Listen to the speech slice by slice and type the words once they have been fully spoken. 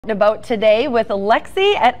About today with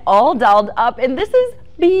Lexi at All Dolled Up, and this is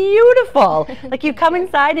beautiful. Like you come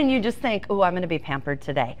inside and you just think, oh, I'm going to be pampered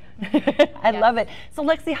today. I love it. So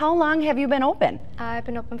Lexi, how long have you been open? I've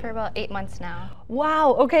been open for about 8 months now.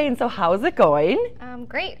 Wow. Okay. And so how's it going?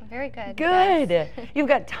 Great. Very good. Good. Yes. You've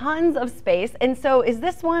got tons of space. And so is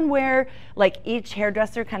this one where like each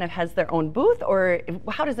hairdresser kind of has their own booth, or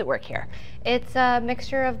how does it work here? It's a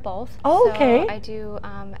mixture of both. Oh, okay. So I do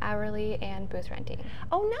hourly and booth renting.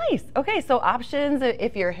 Oh, nice. Okay. So options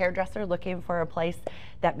if you're a hairdresser looking for a place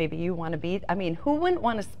that maybe you want to be. I mean, who wouldn't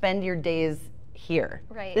want to spend your days here?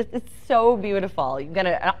 Right. It's so beautiful. You've got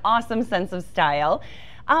an awesome sense of style.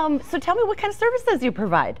 So tell me what kind of services you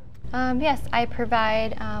provide. Yes, I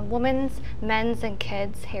provide women's, men's, and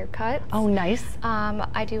kids haircuts. Oh, nice.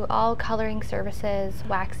 I do all coloring services,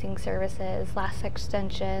 waxing services, lash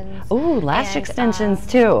extensions. Oh, lash extensions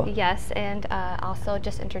too. Yes, and also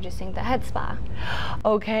just introducing the head spa.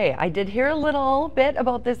 Okay, I did hear a little bit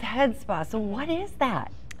about this head spa. So what is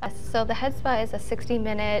that? So the head spa is a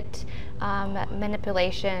 60-minute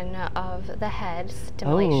manipulation of the head,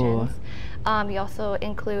 stimulations. You also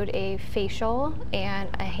include a facial and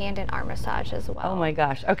a hand and arm massage as well. Oh my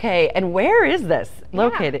gosh. Okay, and where is this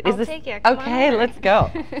located? I'll take you. Come okay, on over. let's go.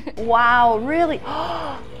 Wow, really?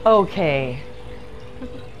 Okay.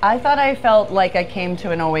 I thought I felt like I came to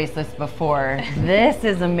an oasis before. This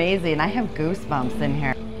is amazing. I have goosebumps in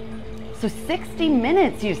here. So 60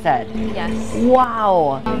 minutes, you said? Yes.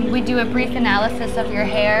 Wow. We do a brief analysis of your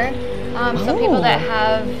hair. So people that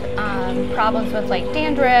have problems with like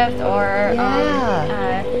dandruff or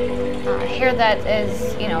hair that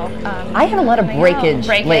is, you know, I have a lot of breakage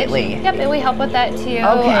lately. Yep, and we help with that too.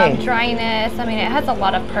 Okay. Dryness. I mean, it has a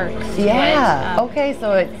lot of perks. Yeah. To it, okay,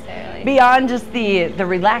 so it's beyond just the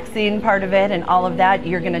relaxing part of it and all of that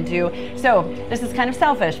you're gonna do. So this is kind of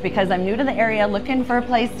selfish because I'm new to the area looking for a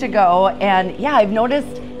place to go, and yeah, I've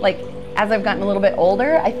noticed like as I've gotten a little bit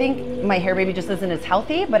older, I think my hair maybe just isn't as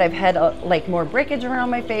healthy, but I've had like more breakage around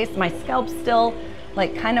my face. My scalp's still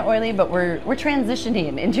like kind of oily, but we're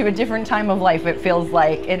transitioning into a different time of life. It feels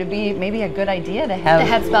like it'd be maybe a good idea to have the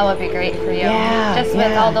head spa would be great for you. Yeah, just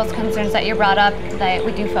with all those concerns that you brought up, that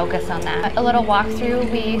we do focus on that. A little walkthrough.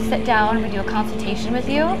 We sit down, we do a consultation with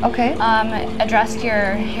you. Okay. Address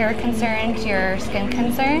your hair concerns, your skin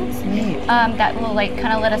concerns. Neat. That will like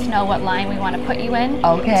kind of let us know what line we want to put you in.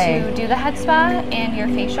 Okay. To do the head spa and your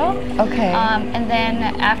facial. Okay. And then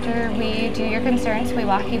after we do your concerns, we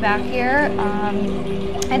walk you back here.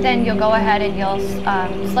 And then you'll go ahead and you'll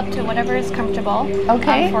slip to whatever is comfortable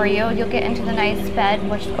for you. You'll get into the nice bed,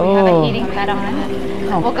 which we have a heating bed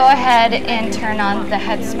on. We'll go ahead and turn on the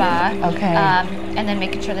head spa. Okay. And then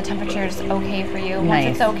making sure the temperature is okay for you. Nice. Once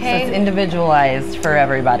it's okay. So it's individualized for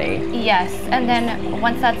everybody. Yes. And then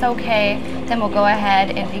once that's okay, then we'll go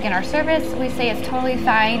ahead and begin our service. We say it's totally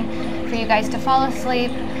fine for you guys to fall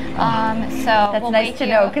asleep. So that's we'll nice to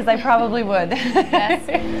know because I probably would.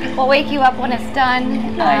 Yes. We'll wake you up when it's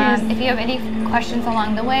done. Nice. If you have any questions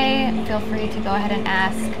along the way, feel free to go ahead and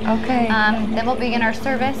ask. Okay. Then we'll begin our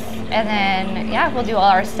service, and then yeah, we'll do all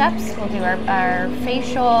our steps. We'll do our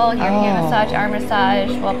facial, your hand massage, arm massage.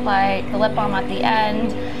 We'll apply the lip balm at the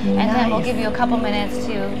end, and then we'll give you a couple minutes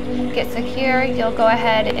to get secure. You'll go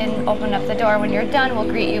ahead and open up the door. When you're done, we'll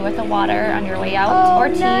greet you with the water on your way out, or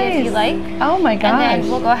tea if you like. Oh my gosh. And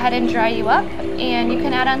then we'll go ahead and dry you up, and you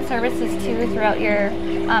can add on services too throughout your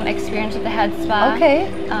experience at the head spa. Okay.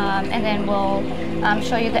 And then we'll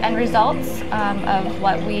show you the end results of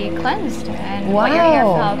what we cleansed and what your hair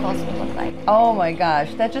follicles will look like. Oh my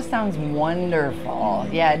gosh, that just sounds wonderful.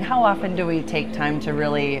 Yeah, and how often do we take time to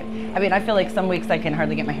really, I mean, I feel like some weeks I can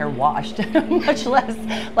hardly get my hair washed, much less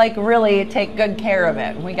like really take good care of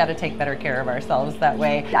it. We got to take better care of ourselves that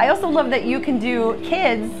way. I also love that you can do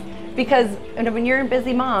kids, because when you're a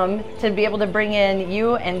busy mom, to be able to bring in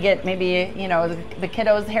you and get maybe, you know, the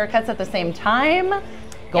kiddos' haircuts at the same time,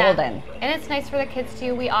 golden. Yeah. And it's nice for the kids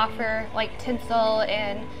too. We offer like tinsel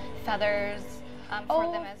and feathers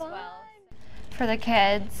for them as well. For the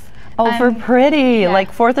kids. Oh, for pretty, like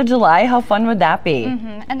 4th of July, how fun would that be?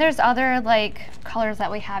 And there's other like colors that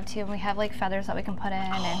we have too. We have like feathers that we can put in,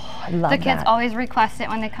 and I love the kids always request it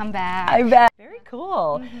when they come back. I bet. Very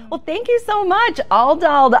cool. Well, thank you so much. All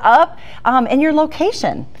Dolled Up. And your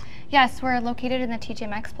location? Yes, we're located in the TJ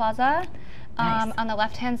Maxx Plaza. On the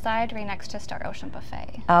left-hand side, right next to Star Ocean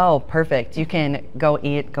Buffet. Oh, perfect. You can go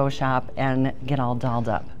eat, go shop, and get all dolled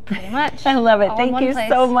up. Pretty much. I love it. Thank you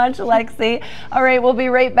so much, Lexi. All right, we'll be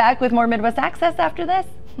right back with more Midwest Access after this.